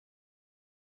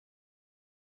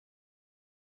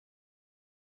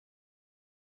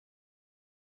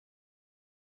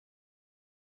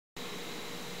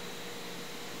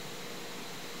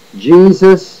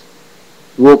Jesus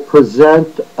will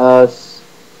present us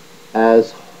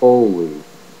as holy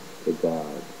to God.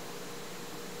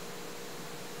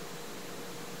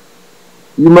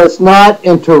 You must not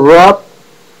interrupt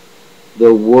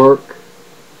the work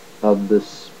of the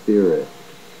Spirit.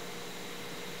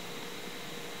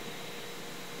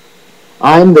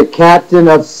 I'm the captain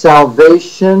of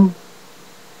salvation,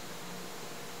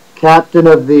 captain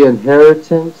of the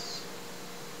inheritance,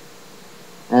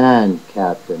 and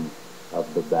captain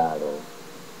of the battle.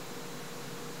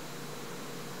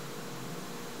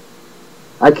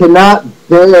 I cannot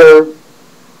bear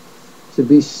to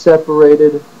be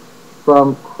separated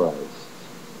from Christ.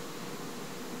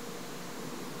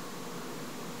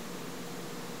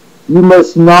 You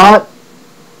must not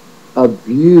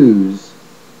abuse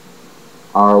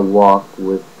our walk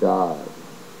with God.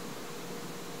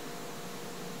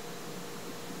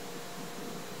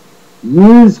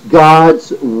 Use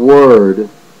God's Word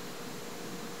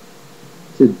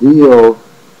to deal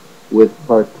with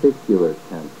particular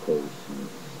temptations.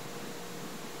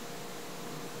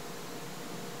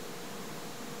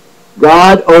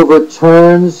 God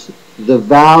overturns the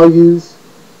values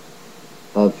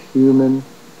of human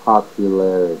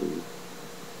popularity.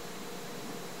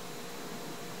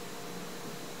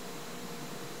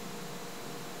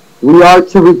 We are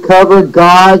to recover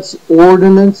God's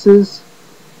ordinances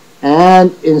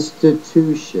and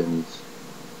institutions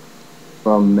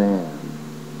from man.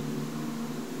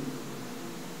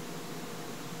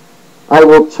 I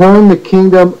will turn the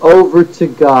kingdom over to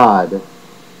God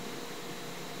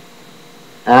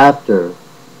after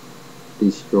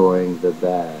destroying the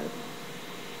bad.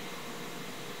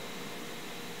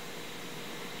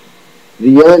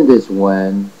 The end is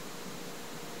when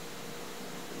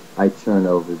I turn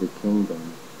over the kingdom.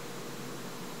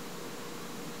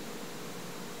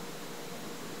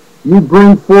 You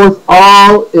bring forth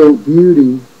all in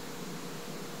beauty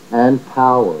and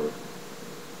power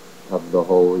of the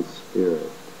Holy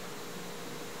Spirit.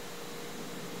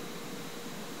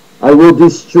 I will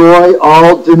destroy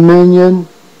all dominion,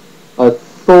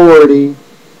 authority,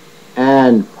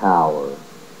 and power.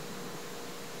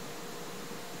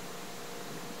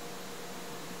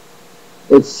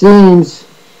 It seems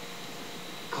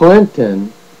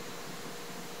Clinton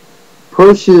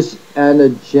pushes an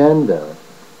agenda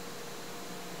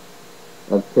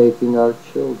of taking our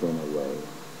children away.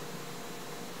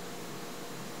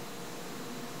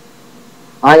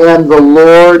 I am the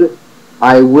Lord,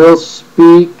 I will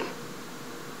speak,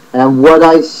 and what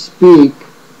I speak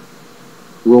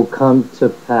will come to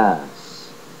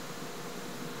pass.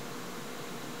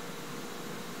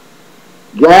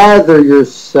 Gather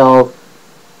yourself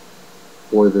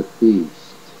for the feast.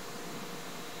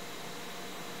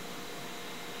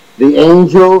 The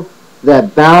angel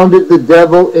that bounded the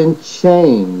devil in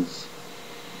chains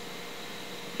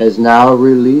has now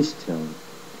released him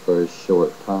for a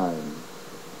short time.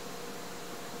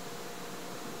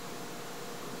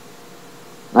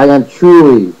 I am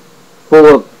truly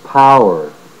full of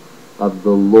power of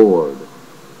the Lord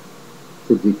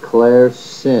to declare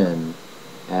sin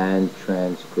and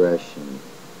transgression.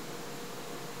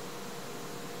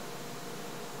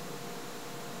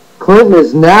 Clinton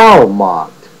is now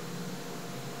mocked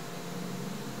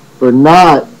for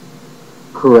not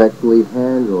correctly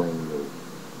handling me.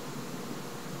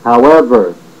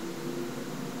 However,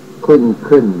 Clinton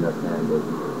couldn't have handled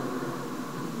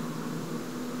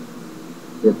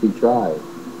me if he tried.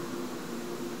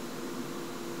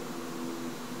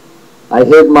 I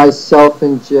hid myself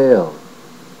in jail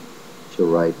to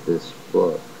write this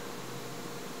book.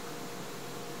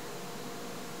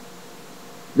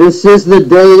 This is the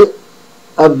day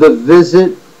of the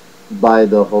visit by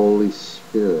the Holy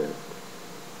Spirit.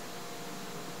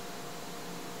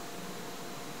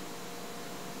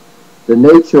 The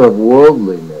nature of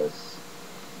worldliness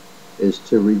is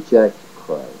to reject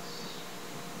Christ.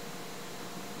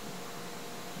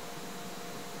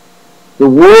 The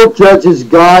world judges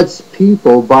God's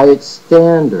people by its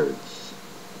standards.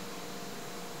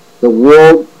 The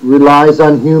world relies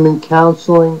on human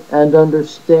counseling and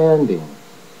understanding.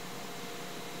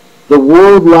 The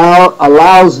world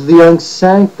allows the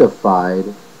unsanctified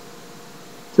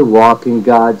to walk in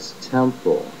God's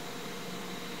temple.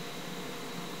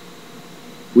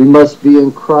 We must be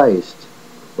in Christ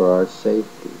for our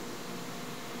safety.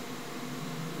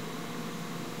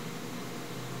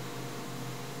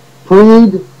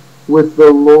 Plead with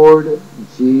the Lord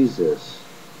Jesus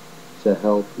to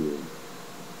help you.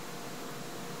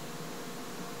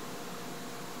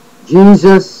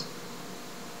 Jesus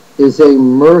is a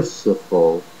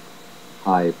merciful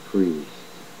high priest.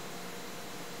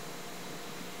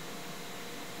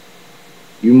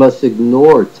 You must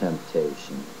ignore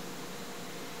temptation.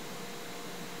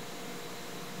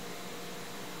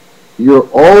 You're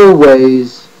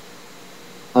always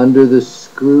under the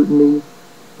scrutiny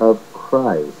of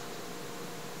Christ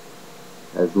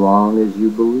as long as you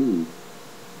believe.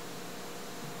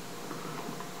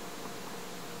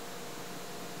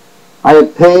 I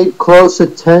have paid close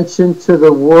attention to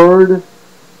the Word,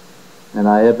 and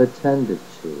I have attended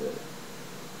to it.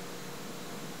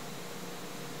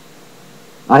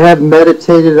 I have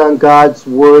meditated on God's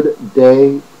Word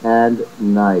day and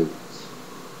night.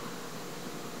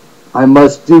 I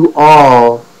must do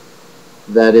all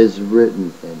that is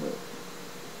written in it.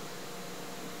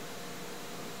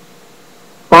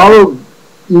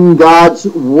 Following God's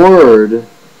Word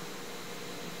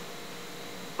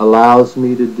allows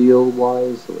me to deal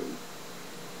wisely.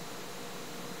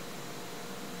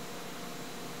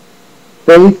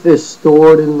 Faith is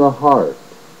stored in the heart,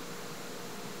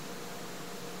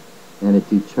 and it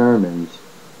determines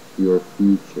your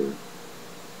future.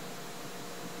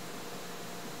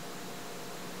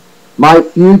 My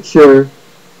future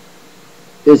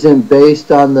isn't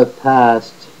based on the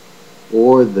past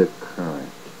or the current.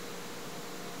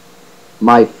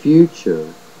 My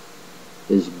future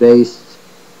is based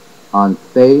on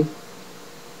faith,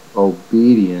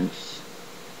 obedience,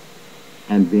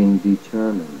 and being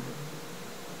determined.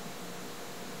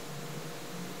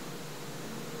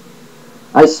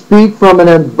 I speak from an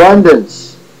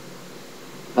abundance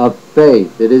of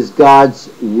faith. It is God's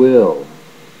will.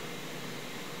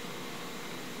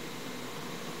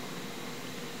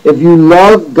 If you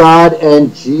love God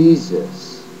and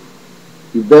Jesus,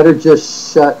 you better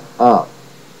just shut up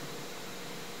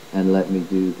and let me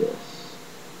do this.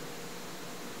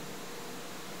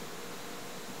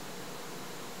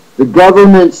 The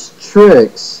government's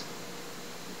tricks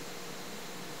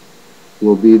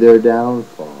will be their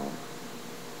downfall.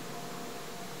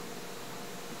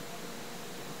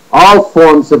 All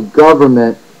forms of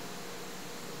government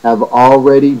have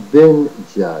already been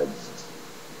judged.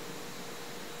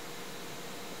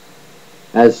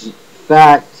 As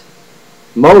fact,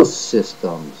 most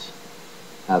systems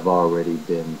have already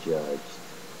been judged.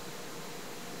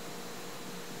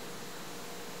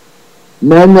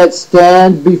 Men that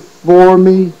stand before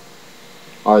me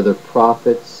are the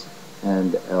prophets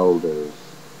and elders.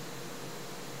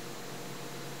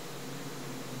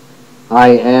 I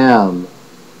am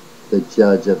the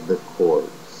judge of the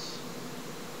courts.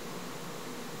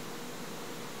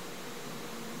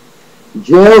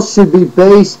 Jail should be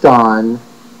based on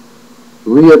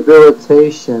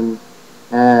rehabilitation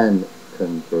and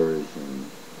conversion.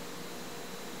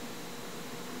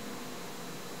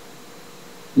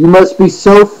 You must be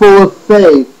so full of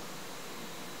faith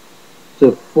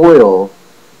to foil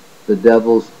the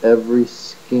devil's every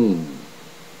scheme.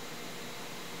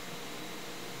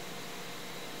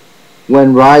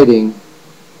 When writing,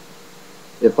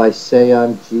 if I say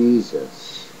I'm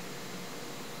Jesus,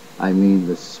 I mean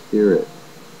the Spirit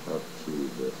of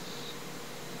Jesus.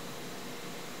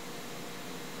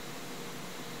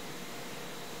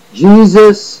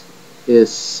 Jesus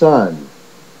is Son,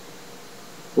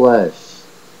 flesh,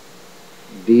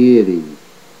 deity,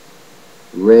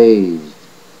 raised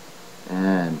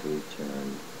and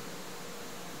returned.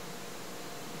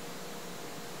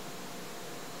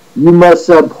 You must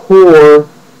abhor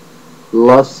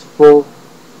lustful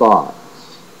thoughts.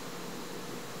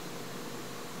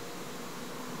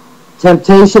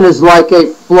 Temptation is like a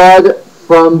flood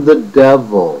from the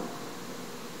devil.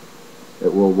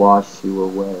 It will wash you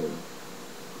away.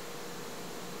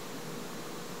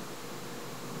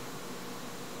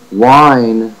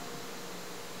 Wine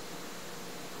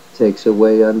takes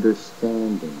away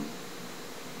understanding.